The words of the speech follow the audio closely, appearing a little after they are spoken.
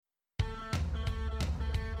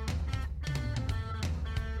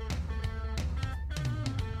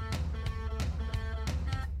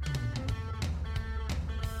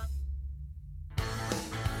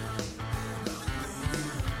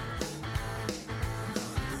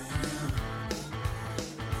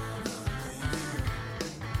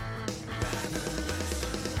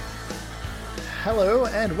Hello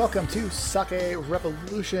and welcome to Sake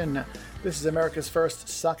Revolution. This is America's first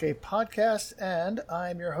sake podcast, and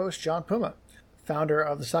I'm your host, John Puma, founder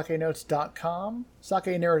of the SakeNotes.com, sake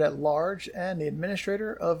nerd at large, and the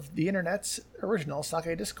administrator of the internet's original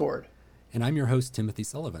sake Discord. And I'm your host, Timothy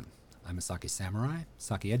Sullivan. I'm a sake samurai,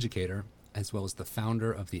 sake educator, as well as the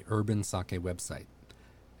founder of the Urban Sake website.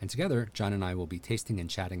 And together, John and I will be tasting and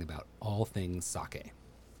chatting about all things sake.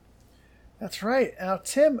 That's right. Now,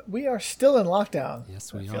 Tim, we are still in lockdown.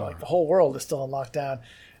 Yes, we I feel are. like the whole world is still in lockdown.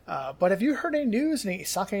 But have you heard any news, any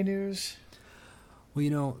sake news?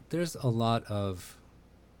 Well, there's a lot of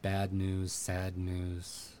bad news, sad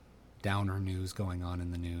news, downer news going on in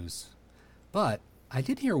the news. But I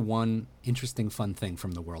did hear one interesting, fun thing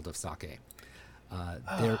from the world of sake.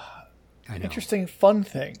 I know. Interesting, fun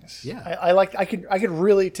things. Yeah. I could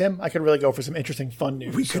really go for some interesting, fun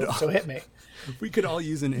news. So hit me. We could all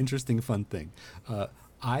use an interesting, fun thing.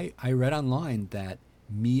 I read online that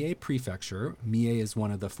Mie Prefecture, Mie is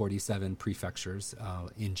one of the 47 prefectures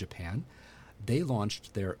in Japan, they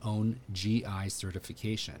launched their own GI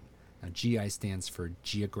certification. Now, GI stands for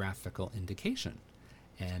Geographical Indication,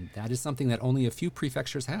 and that is something that only a few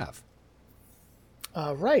prefectures have.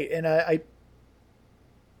 Right, and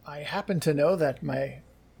I happen to know that my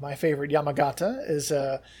favorite Yamagata is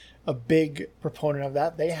a big proponent of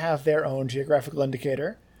that. They have their own geographical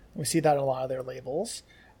indicator. We see that in a lot of their labels.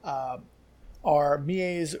 Are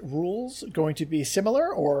Mie's rules going to be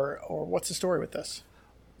similar, or what's the story with this?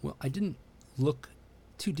 Well, I didn't look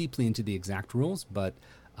too deeply into the exact rules, but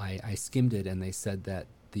I skimmed it, and they said that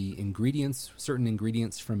certain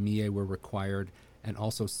ingredients from Mie were required, and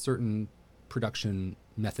also certain production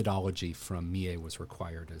methodology from Mie was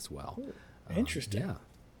required as well. Ooh, interesting. Yeah.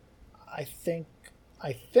 I think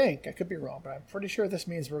I could be wrong, but I'm pretty sure this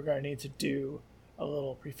means we're going to need to do a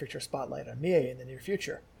little prefecture spotlight on Mie in the near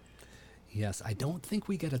future. Yes, I don't think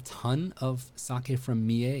we get a ton of sake from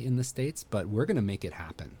Mie in the States, but we're going to make it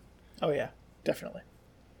happen. Oh yeah, definitely.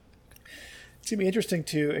 It's going to be interesting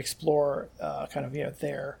to explore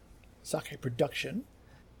their sake production.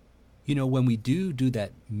 When we do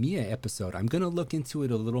that Mie episode, I'm going to look into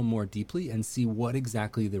it a little more deeply and see what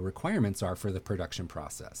exactly the requirements are for the production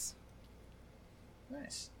process.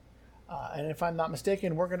 Nice. And if I'm not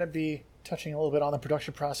mistaken, we're going to be touching a little bit on the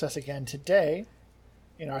production process again today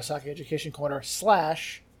in our Sake Education Corner /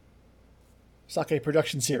 Sake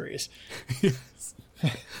Production Series. Yes.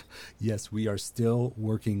 Yes, we are still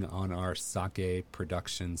working on our sake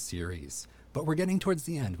production series, but we're getting towards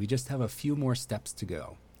the end. We just have a few more steps to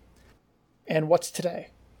go. And what's today?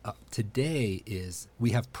 Today we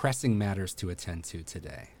have pressing matters to attend to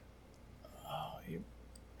today. Oh,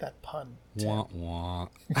 that pun. Wah, wah.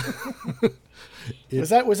 Was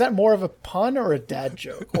that more of a pun or a dad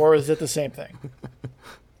joke, or is it the same thing?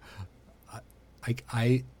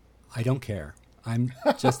 I don't care. I'm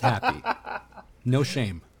just happy. No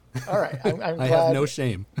shame. All right, I'm glad. I have no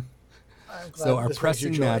shame. I'm glad So our this pressing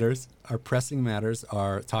brings you matters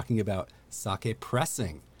are talking about sake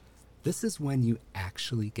pressing. This is when you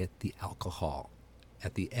actually get the alcohol.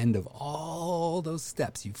 At the end of all those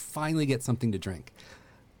steps, you finally get something to drink.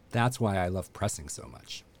 That's why I love pressing so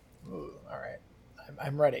much. Ooh, all right,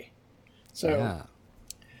 I'm ready. So, yeah.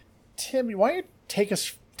 Tim, why don't you take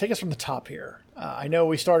us from the top here? I know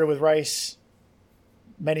we started with rice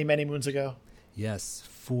many moons ago. Yes,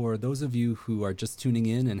 for those of you who are just tuning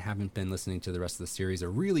in and haven't been listening to the rest of the series, a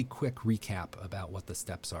really quick recap about what the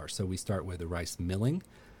steps are. So we start with the rice milling,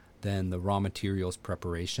 then the raw materials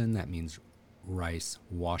preparation. That means rice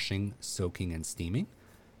washing, soaking, and steaming.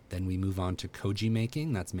 Then we move on to koji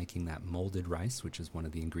making. That's making that molded rice, which is one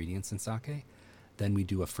of the ingredients in sake. Then we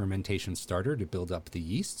do a fermentation starter to build up the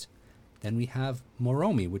yeast. Then we have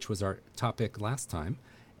moromi, which was our topic last time.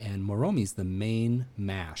 And moromi is the main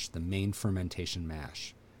mash, the main fermentation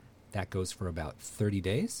mash. That goes for about 30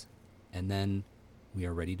 days. And then we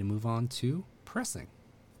are ready to move on to pressing.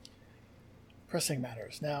 Pressing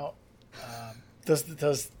matters. Now,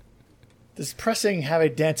 does pressing have a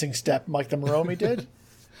dancing step like the moromi did?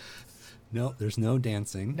 No, there's no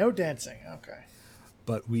dancing. No dancing, okay.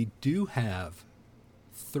 But we do have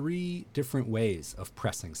 3 different ways of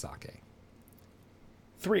pressing sake.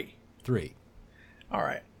 3. All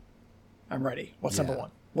right. I'm ready. What's number 1?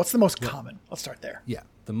 What's the most common? Let's start there. Yeah.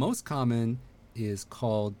 The most common is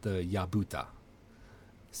called the yabuta.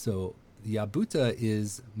 So the yabuta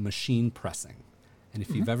is machine pressing. And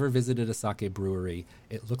if you've ever visited a sake brewery,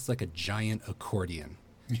 it looks like a giant accordion.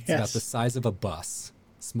 It's about the size of a bus,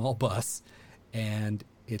 small bus, and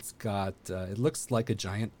it's got, it looks like a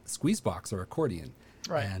giant squeeze box or accordion.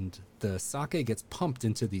 Right. And the sake gets pumped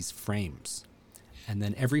into these frames. And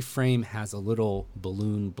then every frame has a little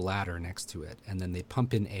balloon bladder next to it. And then they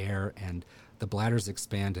pump in air, and the bladders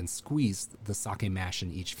expand and squeeze the sake mash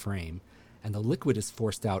in each frame. And the liquid is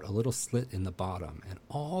forced out a little slit in the bottom, and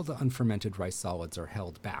all the unfermented rice solids are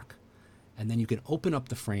held back. And then you can open up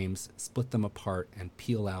the frames, split them apart, and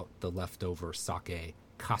peel out the leftover sake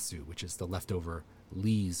kasu, which is the leftover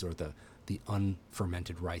lees or the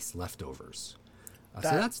unfermented rice leftovers.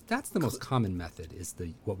 So that's the most common method, is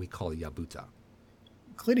what we call yabuta.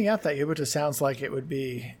 Cleaning out that yabuta sounds like it would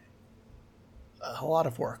be a lot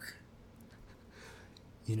of work.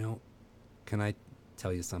 Can I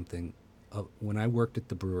tell you something? When I worked at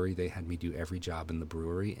the brewery, they had me do every job in the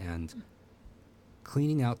brewery, and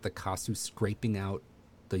cleaning out the kasu, scraping out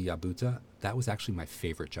the yabuta, that was actually my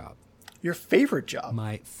favorite job. Your favorite job?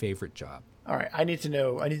 My favorite job. All right, I need to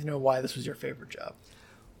know why this was your favorite job.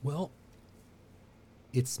 Well,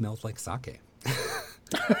 it smelled like sake.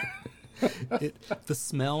 The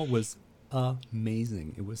smell was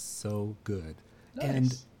amazing. It was so good.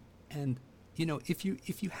 Nice. And if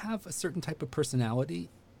you have a certain type of personality,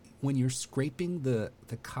 when you're scraping the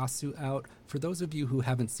kasu out, for those of you who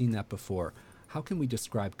haven't seen that before, how can we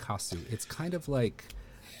describe kasu? It's kind of like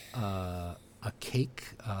a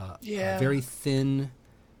cake, a very thin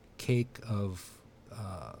cake of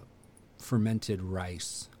fermented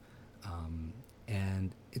rice.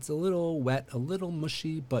 And it's a little wet, a little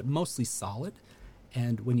mushy, but mostly solid.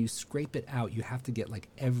 And when you scrape it out, you have to get like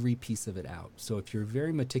every piece of it out. So if you're a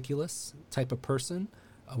very meticulous type of person,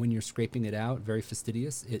 when you're scraping it out, very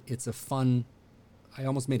fastidious, it's a fun, I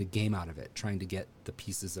almost made a game out of it, trying to get the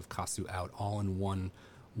pieces of kasu out all in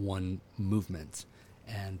one movement.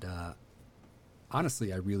 And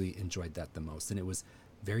honestly, I really enjoyed that the most. And it was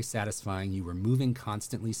very satisfying. You were moving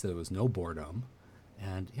constantly, so there was no boredom.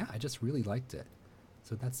 And yeah, I just really liked it.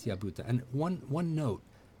 So that's yabuta. And one note,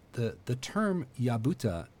 the term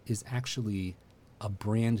yabuta is actually a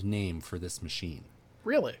brand name for this machine.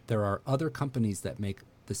 Really? There are other companies that make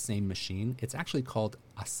the same machine. It's actually called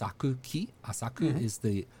asaku-ki. Asaku is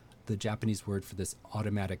the Japanese word for this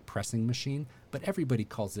automatic pressing machine, but everybody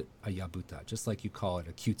calls it a yabuta, just like you call it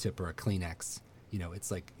a Q-tip or a Kleenex.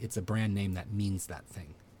 It's a brand name that means that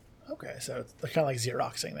thing. Okay, so it's kind of like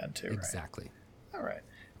Xeroxing then too, right? Exactly. All right.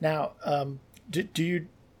 Now,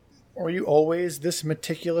 are you always this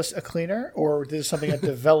meticulous a cleaner, or this is something that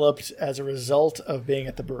developed as a result of being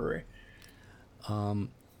at the brewery?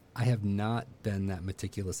 I have not been that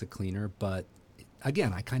meticulous a cleaner, but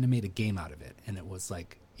again, I kind of made a game out of it. And it was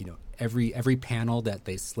like, every panel that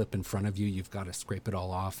they slip in front of you, you've got to scrape it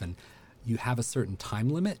all off. And you have a certain time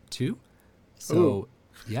limit too. So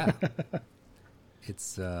yeah, it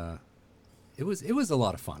was a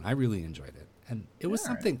lot of fun. I really enjoyed it. And it was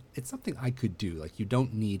it's something I could do. Like, you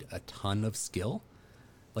don't need a ton of skill.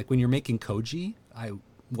 Like when you're making koji,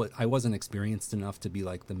 I wasn't experienced enough to be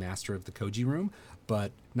like the master of the koji room,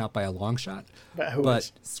 but not by a long shot.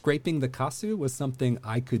 But scraping the kasu was something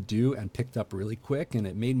I could do and picked up really quick, and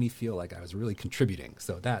it made me feel like I was really contributing.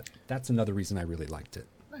 So that's another reason I really liked it.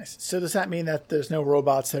 Nice. So does that mean that there's no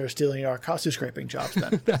robots that are stealing our kasu scraping jobs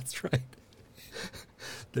then? That's right.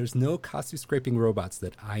 There's no kasu scraping robots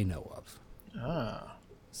that I know of. Ah.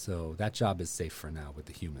 So that job is safe for now with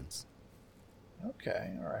the humans.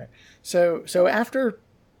 Okay, all right. So after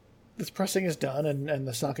this pressing is done and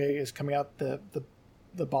the sake is coming out the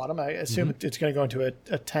bottom, I assume it's going to go into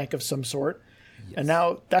a tank of some sort. Yes. And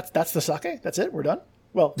now that's the sake? That's it? We're done?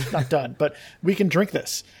 Well, not done, but we can drink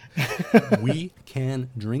this. We can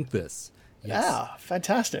drink this. Yes. Yeah,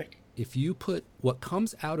 fantastic. If you put what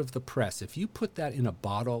comes out of the press, if you put that in a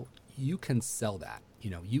bottle, you can sell that.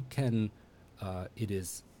 You can, it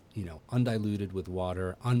is, undiluted with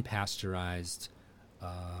water, unpasteurized,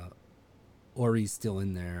 Ori's still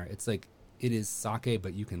in there. It's like, it is sake,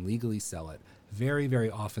 but you can legally sell it. Very, very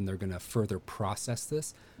often they're going to further process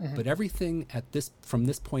this, but everything from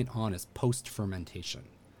this point on is post-fermentation.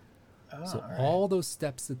 So all those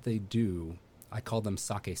steps that they do, I call them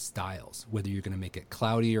sake styles, whether you're going to make it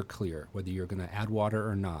cloudy or clear, whether you're going to add water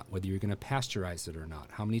or not, whether you're going to pasteurize it or not,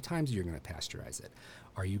 how many times you're going to pasteurize it,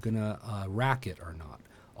 are you going to rack it or not,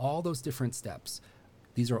 all those different steps.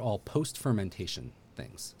 These are all post-fermentation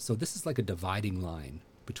things. So this is like a dividing line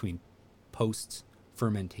between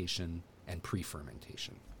post-fermentation and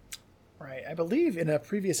pre-fermentation. Right. I believe in a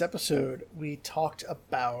previous episode, we talked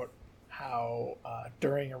about how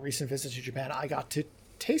during a recent visit to Japan, I got to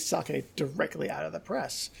taste sake directly out of the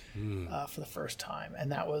press for the first time.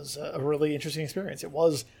 And that was a really interesting experience. It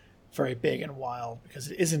was very big and wild because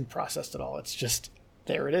it isn't processed at all. It's just,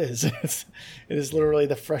 there it is. It is literally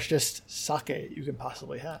the freshest sake you can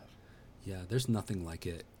possibly have. Yeah, there's nothing like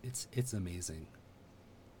it. It's amazing.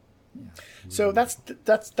 So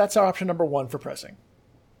that's our option number one for pressing.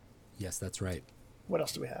 Yes, that's right. What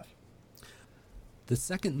else do we have? The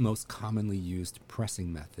second most commonly used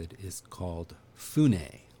pressing method is called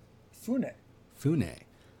fune. Fune. Fune.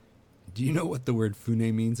 Do you know what the word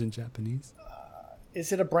fune means in Japanese?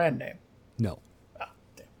 Is it a brand name? No. Ah,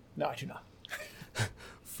 damn. No, I do not.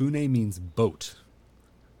 Fune means boat.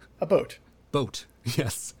 A boat. Boat,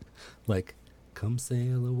 yes. Like, come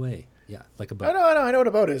sail away. Yeah, like a boat. I know what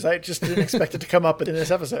a boat is. I just didn't expect it to come up in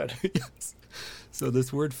this episode. Yes. So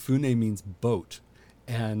this word fune means boat,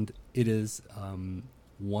 and it is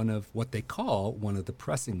one of what they call one of the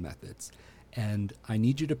pressing methods. And I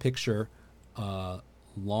need you to picture a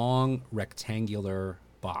long rectangular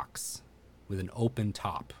box with an open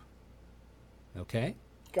top. Okay?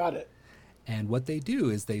 Got it. And what they do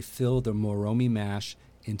is they fill the moromi mash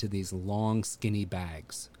into these long, skinny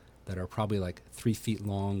bags that are probably like 3 feet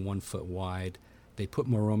long, 1 foot wide. They put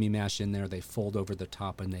moromi mash in there, they fold over the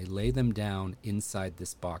top, and they lay them down inside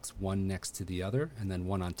this box, one next to the other, and then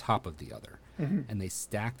one on top of the other. Mm-hmm. And they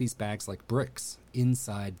stack these bags like bricks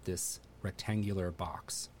inside this rectangular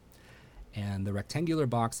box. And the rectangular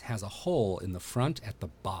box has a hole in the front at the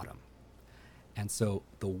bottom. And so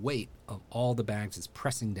the weight of all the bags is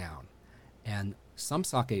pressing down. And some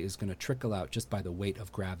sake is going to trickle out just by the weight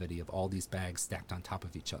of gravity of all these bags stacked on top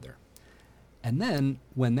of each other. And then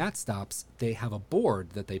when that stops, they have a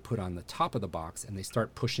board that they put on the top of the box and they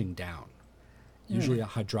start pushing down. Usually a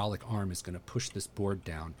hydraulic arm is going to push this board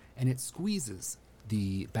down, and it squeezes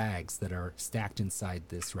the bags that are stacked inside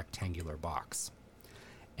this rectangular box.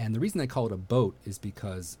 And the reason they call it a boat is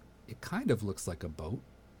because it kind of looks like a boat.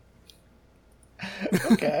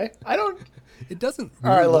 Okay. It doesn't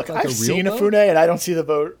really all right, look look, like I've a real seen boat. a fune and I don't see the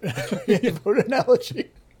boat, boat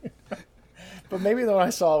analogy. But maybe the one I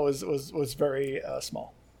saw was very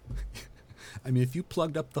small. I mean, if you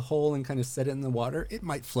plugged up the hole and kind of set it in the water, it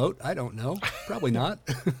might float. I don't know. Probably not.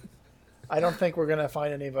 I don't think we're going to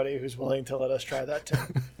find anybody who's willing to let us try that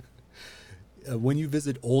too. When you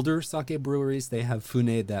visit older sake breweries, they have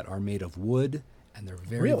fune that are made of wood, and they're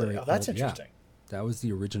very, really? very Oh, that's old. interesting. Yeah, that was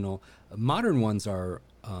the original. Modern ones are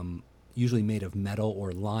usually made of metal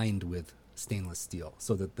or lined with stainless steel,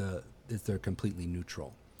 so that they're completely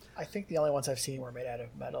neutral. I think the only ones I've seen were made out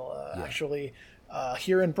of metal. Yeah. Actually,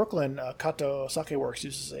 here in Brooklyn, Kato Sake Works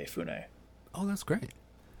uses a fune. Oh, that's great.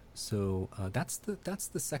 So that's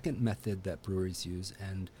the second method that breweries use,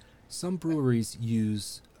 and some breweries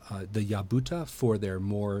use the yabuta for their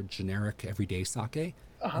more generic everyday sake,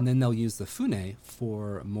 and then they'll use the fune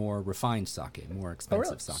for more refined sake, more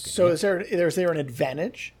expensive sake. So is there an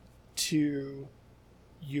advantage to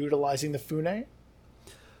utilizing the fune?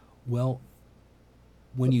 Well,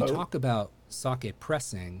 when you boat? talk about sake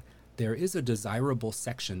pressing, there is a desirable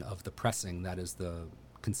section of the pressing that is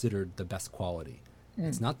considered the best quality.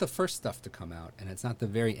 It's not the first stuff to come out, and it's not the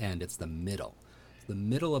very end, it's the middle. The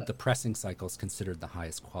middle of the pressing cycle is considered the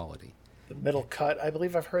highest quality. The middle cut. I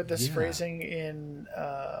believe I've heard this Yeah. phrasing in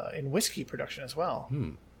whiskey production as well.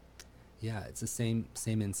 Yeah, it's the same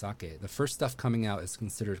in sake. The first stuff coming out is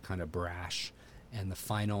considered kind of brash, and the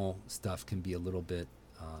final stuff can be a little bit,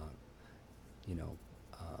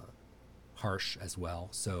 harsh as well.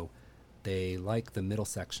 So they like the middle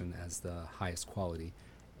section as the highest quality,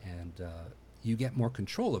 and you get more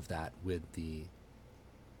control of that with the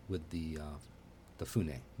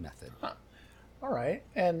fune method. Huh. All right,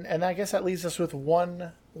 and I guess that leaves us with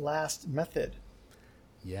one last method.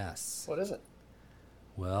 Yes. What is it?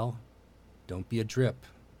 Well, don't be a drip.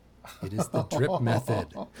 It is the drip method.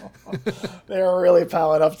 They're really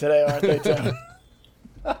piling up today, aren't they, Tim?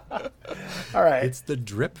 All right. It's the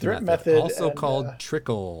drip method, method also and, called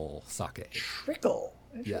trickle sake. Trickle.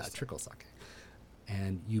 Yeah, trickle sake.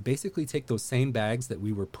 And you basically take those same bags that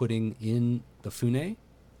we were putting in the fune,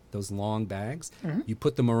 those long bags, you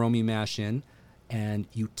put the moromi mash in, and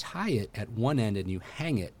you tie it at one end and you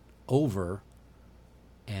hang it over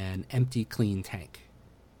an empty, clean tank.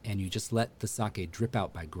 And you just let the sake drip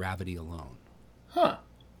out by gravity alone. Huh.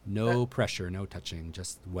 No pressure, no touching,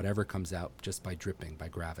 just whatever comes out just by dripping, by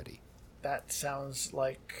gravity. That sounds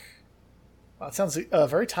like... Well, it sounds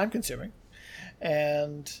very time-consuming.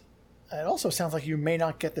 And it also sounds like you may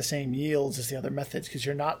not get the same yields as the other methods because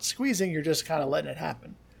you're not squeezing, you're just kind of letting it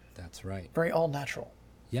happen. That's right. Very all-natural.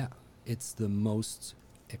 Yeah, it's the most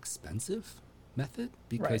expensive method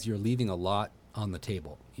because Right. you're leaving a lot on the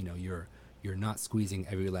table. You know, you're not squeezing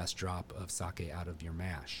every last drop of sake out of your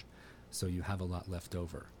mash, so you have a lot left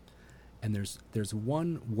over. And there's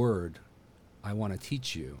one word I want to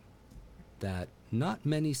teach you that not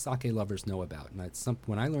many sake lovers know about, and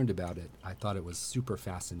when I learned about it, I thought it was super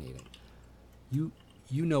fascinating. You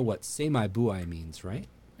you know what seimai buai means, right?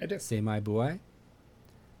 I do. Seimai buai?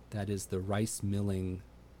 That is the rice milling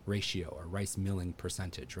ratio or rice milling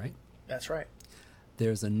percentage, right? That's right.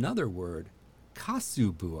 There's another word,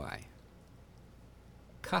 kasu buai.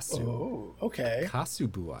 Kasu. Oh, okay. Kasu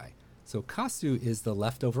buai. So kasu is the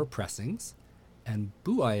leftover pressings, and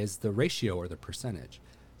buai is the ratio or the percentage.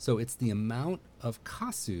 So it's the amount of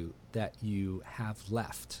kasu that you have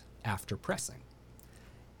left after pressing.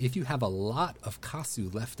 If you have a lot of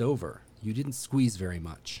kasu left over, you didn't squeeze very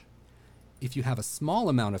much. If you have a small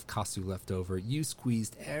amount of kasu left over, you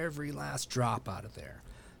squeezed every last drop out of there.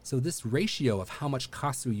 So this ratio of how much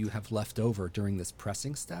kasu you have left over during this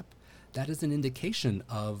pressing step, that is an indication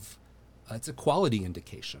of, it's a quality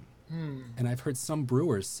indication. And I've heard some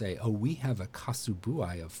brewers say, oh, we have a kasu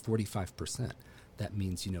buai of 45%. That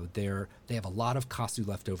means, they have a lot of kasu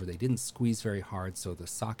left over. They didn't squeeze very hard, so the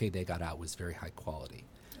sake they got out was very high quality.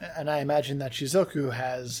 And I imagine that Shizuku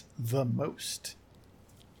has the most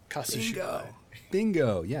kasu Bingo!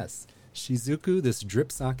 Bingo, yes. Shizuku, this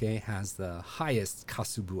drip sake, has the highest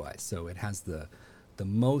kasu buai. So it has the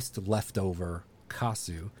most leftover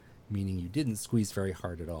kasu, meaning you didn't squeeze very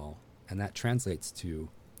hard at all. And that translates to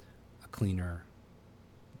a cleaner,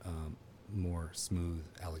 more smooth,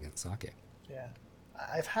 elegant sake. Yeah.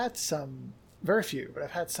 I've had some, very few, but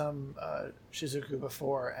I've had some Shizuku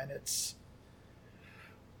before, and it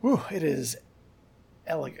is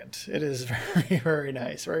elegant. It is very, very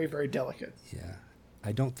nice, very, very delicate. Yeah.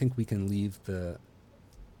 I don't think we can leave the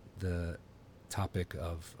topic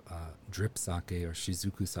of drip sake or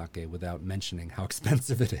Shizuku sake without mentioning how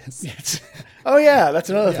expensive it is. Yes. Oh, yeah, that's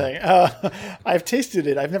another thing. I've tasted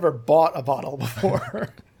it. I've never bought a bottle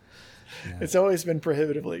before. Yeah. It's always been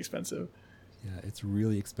prohibitively expensive. Yeah, it's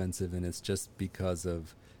really expensive, and it's just because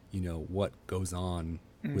of, what goes on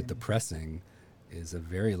with the pressing is a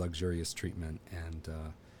very luxurious treatment, and,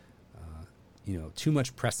 too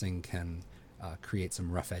much pressing can create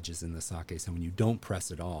some rough edges in the sake, so when you don't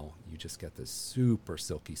press at all, you just get this super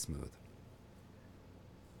silky smooth.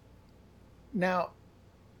 Now,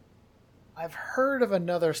 I've heard of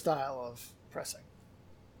another style of pressing,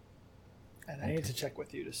 and I need to check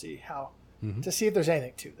with you to see to see if there's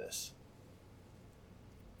anything to this.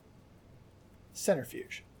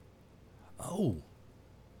 Centrifuge. Oh,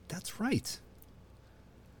 that's right.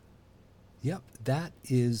 Yep, that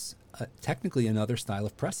is technically another style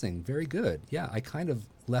of pressing. Very good. Yeah, I kind of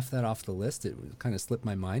left that off the list. It kind of slipped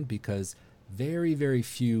my mind because very, very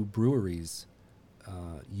few breweries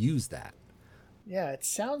use that. Yeah, it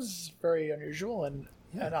sounds very unusual and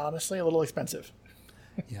honestly a little expensive.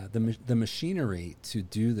 Yeah, the machinery to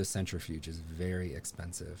do the centrifuge is very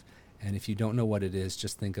expensive. And if you don't know what it is,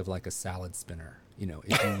 just think of like a salad spinner.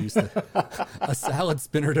 If you use a salad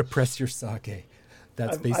spinner to press your sake,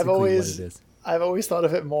 that's basically what it is. I've always thought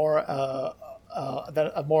of it more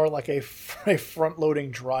more like a front-loading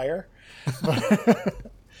dryer,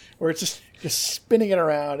 where it's just spinning it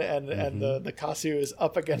around, and the kasu is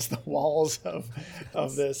up against the walls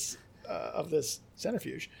of this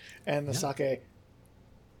centrifuge, and the sake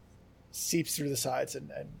seeps through the sides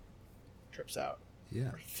and drips out.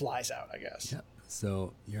 Yeah, flies out, I guess. Yeah.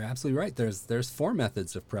 So you're absolutely right. There's 4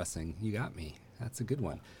 methods of pressing. You got me. That's a good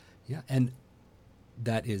one. Yeah, and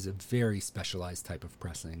that is a very specialized type of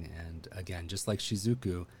pressing. And again, just like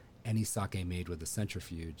Shizuku, any sake made with a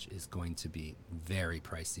centrifuge is going to be very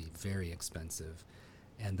pricey, very expensive.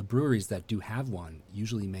 And the breweries that do have one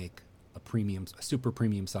usually make a super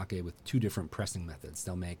premium sake with 2 different pressing methods.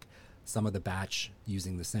 They'll make some of the batch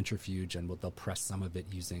using the centrifuge, and they'll press some of it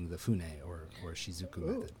using the fune or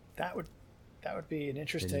Shizuku method. That would be an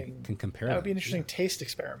interesting. Can compare. That would be an interesting taste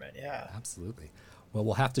experiment. Yeah, absolutely. Well,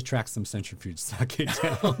 we'll have to track some centrifuge sake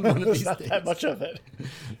down one of these not days. that much of it.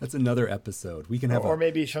 That's another episode. We can have,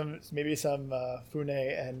 maybe some fune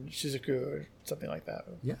and Shizuku or something like that.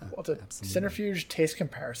 Yeah, absolutely. Centrifuge taste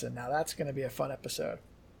comparison. Now that's going to be a fun episode.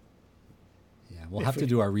 Yeah, we'll have to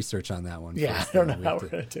do our research on that one. Yeah, first, I don't know how we're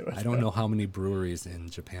going to do it. I don't know how many breweries in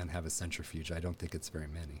Japan have a centrifuge. I don't think it's very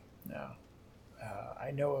many. No.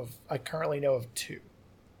 I currently know of 2.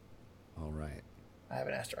 All right. I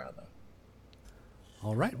haven't asked around, though.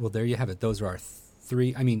 All right. Well, there you have it. Those are our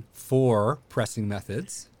 4 pressing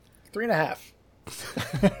methods.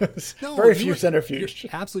 3.5. No, very few centrifuge.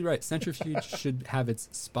 You're absolutely right. Centrifuge should have its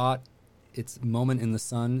spot, its moment in the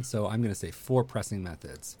sun. So I'm going to say 4 pressing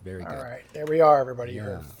methods. Very good. All right. There we are, everybody. Yeah. You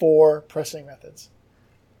heard 4 pressing methods.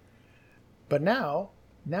 But now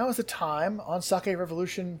is the time on Sake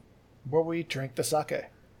Revolution where we drink the sake.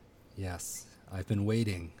 Yes. I've been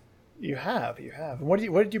waiting. You have. What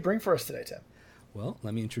did you bring for us today, Tim? Well,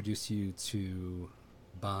 let me introduce you to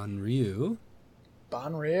Ban Ryu.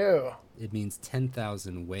 Banryu. It means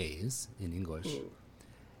 10,000 ways in English. Ooh.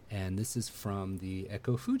 And this is from the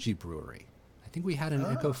Echo Fuji Brewery. I think we had an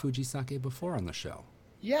Echo Fuji sake before on the show.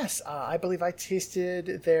 Yes, I believe I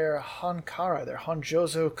tasted their Hankara, their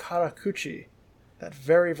Honjozo Karakuchi. That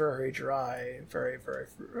very, very dry, very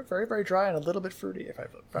dry and a little bit fruity, if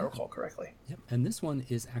I recall correctly. Yep. And this one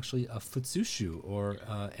is actually a futsushu, or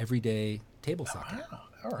everyday table sake. Wow.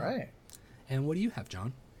 All right. And what do you have,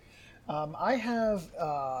 John? I have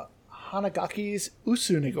Hanagaki's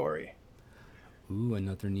Usu Nigori. Ooh,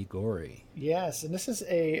 another nigori. Yes, and this is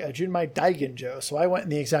a Junmai Daiginjo, so I went in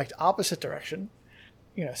the exact opposite direction.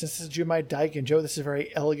 Since this is Junmai Daiginjo, this is a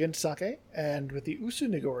very elegant sake, and with the Usu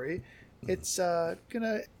Nigori, it's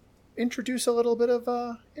gonna introduce a little bit of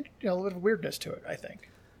a little bit of weirdness to it, I think.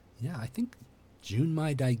 Yeah, I think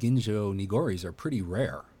Junmai Daiginjo nigoris are pretty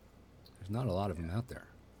rare. There's not a lot of them out there.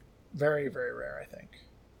 Very, very rare, I think.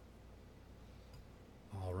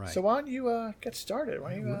 All right. So why don't you get started?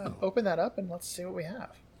 Why don't you open that up and let's see what we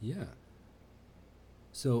have? Yeah.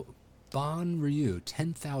 So, Banryu,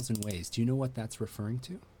 10,000 ways. Do you know what that's referring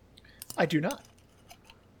to? I do not.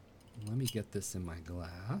 Let me get this in my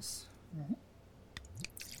glass. Mm-hmm.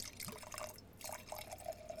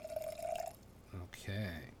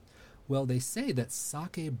 Okay. Well, they say that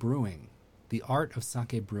sake brewing, the art of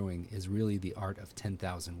sake brewing, is really the art of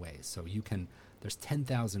 10,000 ways. So there's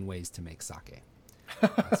 10,000 ways to make sake.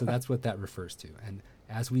 So that's what that refers to. And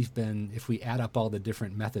as if we add up all the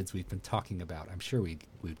different methods we've been talking about, I'm sure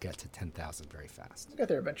we'd get to 10,000 very fast. We'll get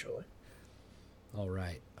there eventually. All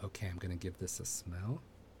right. Okay, I'm going to give this a smell.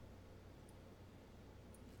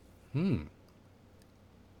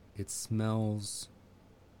 It smells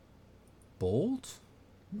bold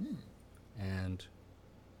and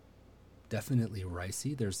definitely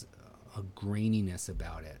ricey. There's a graininess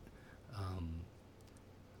about it,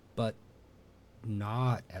 but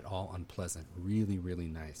not at all unpleasant. Really, really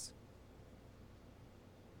nice.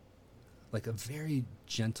 Like a very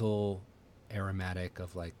gentle aromatic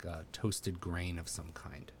of like a toasted grain of some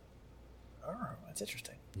kind. Oh, that's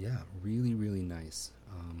interesting. Yeah, really, really nice.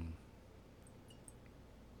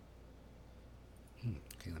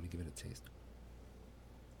 Okay, let me give it a taste.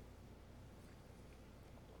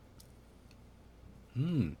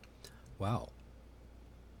 Wow.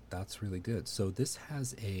 That's really good. So this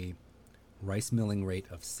has a rice milling rate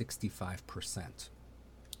of 65%.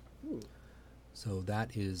 Ooh. So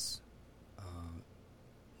that is,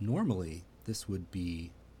 normally this would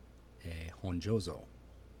be a honjozo.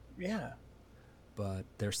 Yeah. But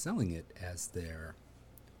they're selling it as their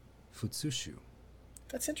futsushu.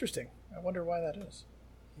 That's interesting. I wonder why that is.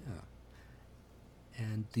 Yeah.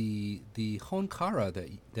 And the Honkara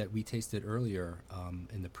that we tasted earlier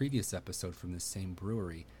in the previous episode from this same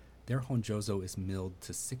brewery, their honjozo is milled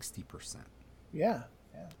to 60%. Yeah.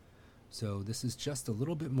 So this is just a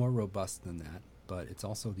little bit more robust than that, but it's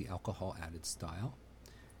also the alcohol added style,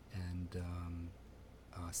 and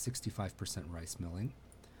 65% rice milling.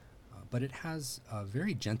 But it has a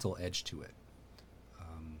very gentle edge to it.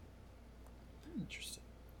 Interesting.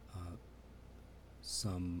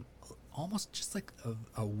 Some almost just like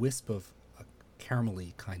a wisp of a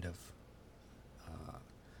caramelly kind of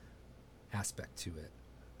aspect to it.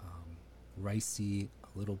 Ricey,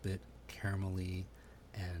 a little bit caramelly,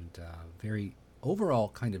 and very overall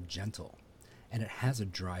kind of gentle. And it has a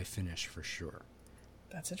dry finish for sure.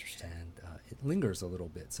 That's interesting. And it lingers a little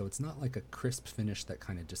bit. So it's not like a crisp finish that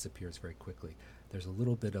kind of disappears very quickly. There's a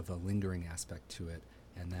little bit of a lingering aspect to it,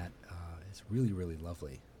 and that is really, really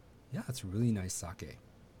lovely. Yeah, it's a really nice sake.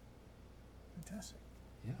 Fantastic.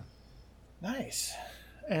 Yeah. Nice.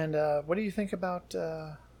 And what do you think about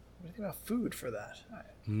food for that?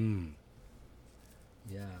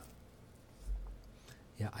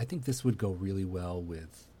 Yeah, I think this would go really well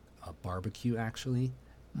with a barbecue, actually.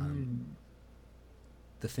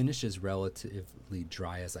 The finish is relatively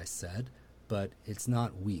dry, as I said, but it's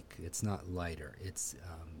not weak. It's not lighter. It's,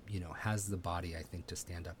 has the body, I think, to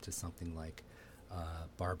stand up to something like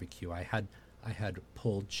barbecue. I had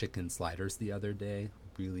pulled chicken sliders the other day.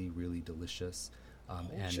 Really, really delicious.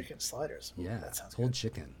 Chicken sliders. Ooh, yeah, that sounds pulled good.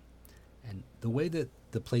 chicken. And the way that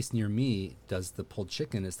the place near me does the pulled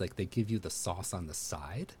chicken is like they give you the sauce on the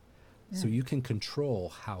side. So you can control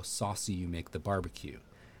how saucy you make the barbecue.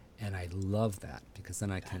 And I love that because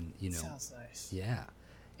then I can, Sounds nice. Yeah.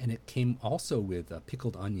 And it came also with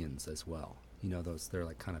pickled onions as well. They're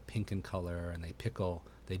like kind of pink in color, and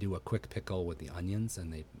they do a quick pickle with the onions,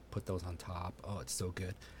 and they put those on top. Oh, it's so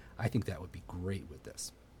good. I think that would be great with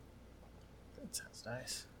this. That sounds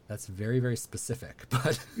nice. That's very, very specific,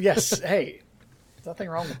 but Yes. Hey, There's nothing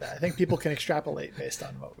wrong with that. I think people can extrapolate based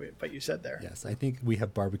on what you said there. Yes, I think we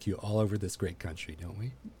have barbecue all over this great country, don't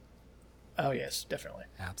we? Oh, yes, definitely.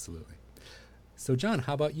 Absolutely. So, John,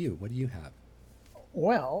 how about you? What do you have?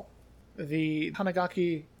 Well, the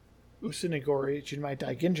Hanagaki Usunigori Junmai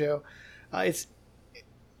Daiginjo, it's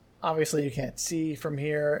obviously you can't see from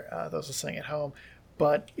here, those listening at home,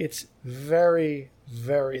 but it's very,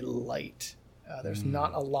 very light. There's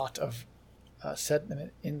not a lot of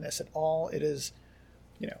sediment in this at all. It is,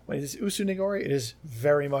 when it is Usunigori, it is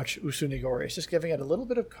very much Usunigori. It's just giving it a little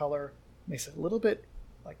bit of color, makes it a little bit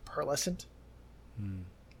like pearlescent.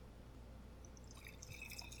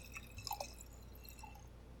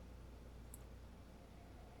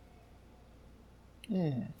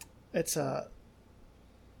 It's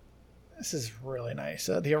this is really nice.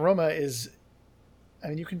 The aroma is, I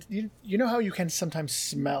mean, you know how you can sometimes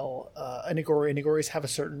smell inigori. Inigoris have a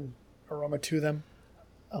certain aroma to them,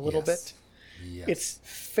 a little bit. Yes. It's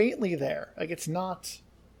faintly there. Like it's not.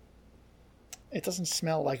 It doesn't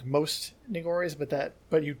smell like most nigoris,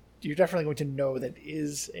 but you're definitely going to know that it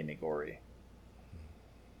is a nigori.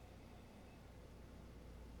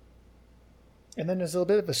 And then there's a little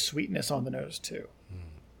bit of a sweetness on the nose too.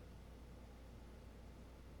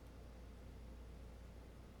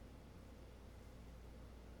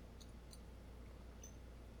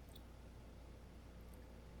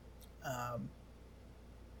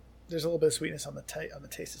 There's a little bit of sweetness on the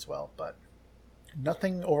taste as well, but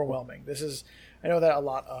nothing overwhelming. I know that a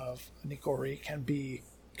lot of nigori can be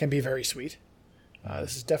very sweet.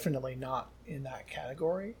 This is definitely not in that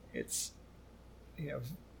category. It's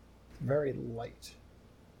very light,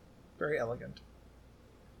 very elegant.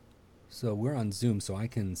 So we're on Zoom, so I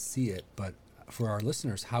can see it, but for our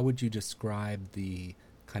listeners, how would you describe the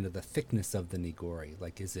kind of the thickness of the nigori?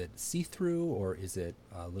 Like, is it see-through or is it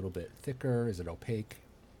a little bit thicker? Is it opaque?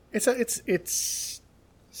 It's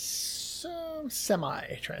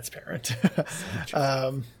semi-transparent.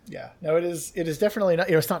 Yeah. No, it is definitely not.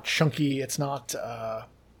 It's not chunky. It's not.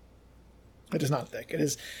 It is not thick.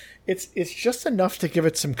 It's just enough to give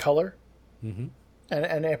it some color, and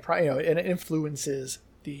it influences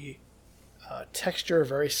the texture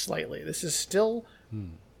very slightly. This is still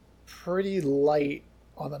pretty light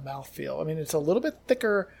on the mouthfeel. I mean, it's a little bit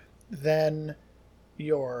thicker than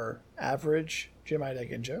your average Junmai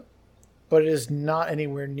Daiginjo, but it is not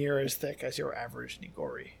anywhere near as thick as your average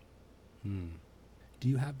nigori. Do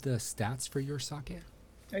you have the stats for your sake?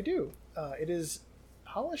 I do. It is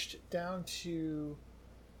polished down to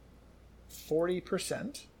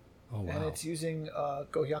 40%. Oh, wow. And it's using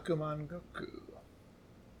Gohyakuman Goku.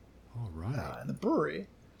 All right. And the brewery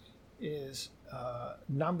is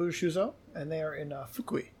Nambu Shuzo, and they are in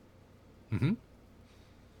Fukui. Mm-hmm.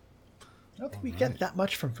 I don't think we get that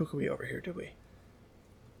much from Fukui over here, do we?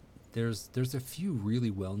 There's a few really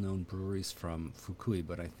well-known breweries from Fukui,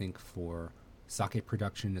 but I think for sake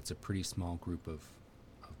production, it's a pretty small group of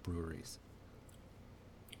breweries.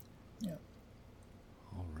 Yeah.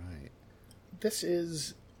 All right.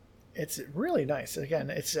 It's really nice. Again,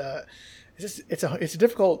 it's a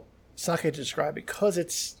difficult sake to describe because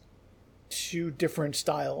it's two different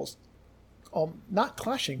styles, not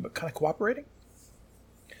clashing but kind of cooperating.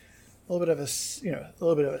 A little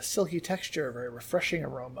bit of a silky texture, a very refreshing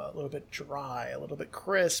aroma, a little bit dry, a little bit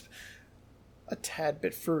crisp, a tad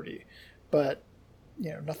bit fruity, but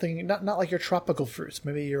nothing, not like your tropical fruits.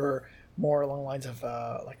 Maybe you're more along the lines of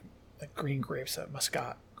like green grapes,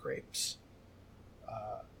 Muscat grapes.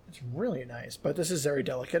 It's really nice, but this is very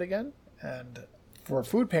delicate again. And for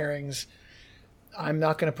food pairings, I'm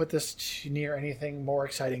not going to put this near anything more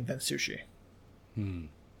exciting than sushi.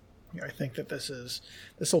 I think that this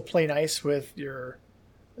will play nice with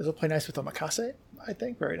omakase. I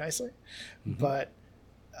think very nicely, but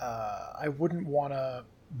I wouldn't want to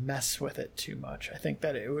mess with it too much. I think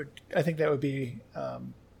that would be.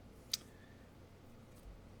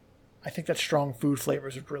 I think that strong food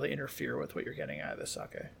flavors would really interfere with what you're getting out of this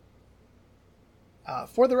sake.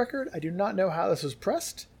 For the record, I do not know how this was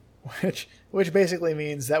pressed, which basically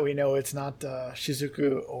means that we know it's not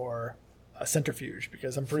shizuku or a centrifuge,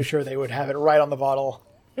 because I'm pretty sure they would have it right on the bottle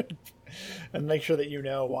and make sure that you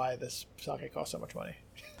know why this sake costs so much money.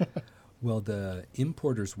 Well, the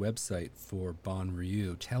importer's website for Bon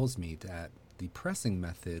Ryu tells me that the pressing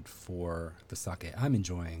method for the sake I'm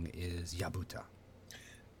enjoying is Yabuta.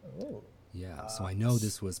 Oh. Yeah, so I know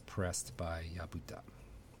this was pressed by Yabuta.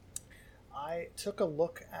 I took a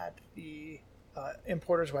look at the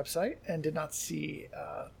importer's website and did not see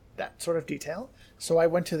that sort of detail. So I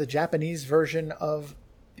went to the Japanese version of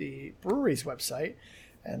the brewery's website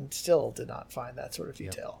and still did not find that sort of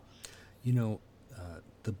detail. Yep.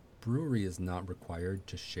 brewery is not required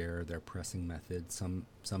to share their pressing method. Some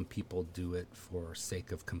people do it for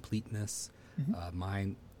sake of completeness.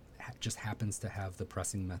 Mine just happens to have the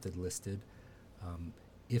pressing method listed.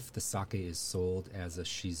 If the sake is sold as a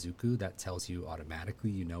shizuku, that tells you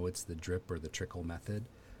automatically, it's the drip or the trickle method.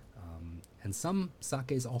 And some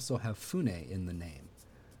sakes also have fune in the name.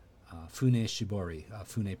 Fune shibori,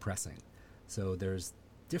 fune pressing. So there's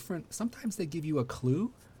different, sometimes they give you a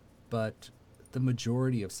clue, but the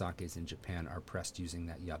majority of sakes in Japan are pressed using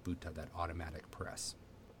that yabuta, that automatic press.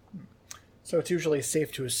 So it's usually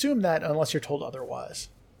safe to assume that unless you're told otherwise.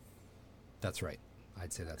 That's right.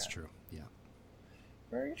 I'd say that's true. Yeah.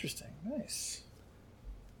 Very interesting. Nice.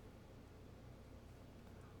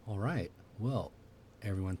 All right. Well,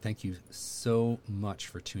 everyone, thank you so much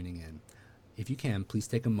for tuning in. If you can, please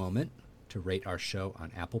take a moment to rate our show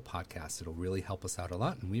on Apple Podcasts. It'll really help us out a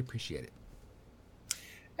lot, and we appreciate it.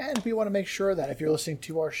 And we want to make sure that if you're listening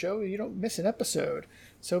to our show, you don't miss an episode.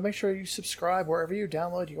 So make sure you subscribe wherever you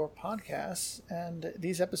download your podcasts, and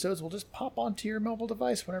these episodes will just pop onto your mobile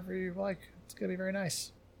device whenever you like. It's going to be very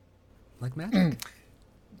nice. Like magic.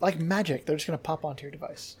 Like magic. They're just going to pop onto your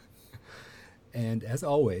device. And as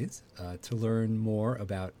always, to learn more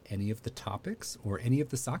about any of the topics or any of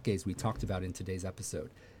the sakes we talked about in today's episode,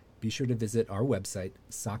 be sure to visit our website,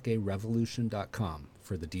 sakerevolution.com,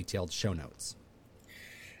 for the detailed show notes.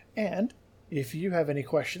 And if you have any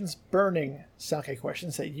questions, burning sake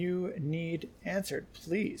questions that you need answered,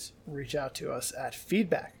 please reach out to us at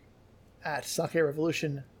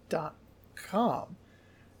feedback@sakerevolution.com,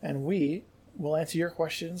 and we will answer your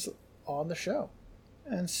questions on the show.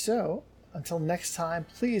 And so, until next time,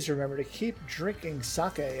 please remember to keep drinking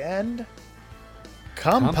sake and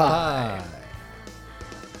kanpai.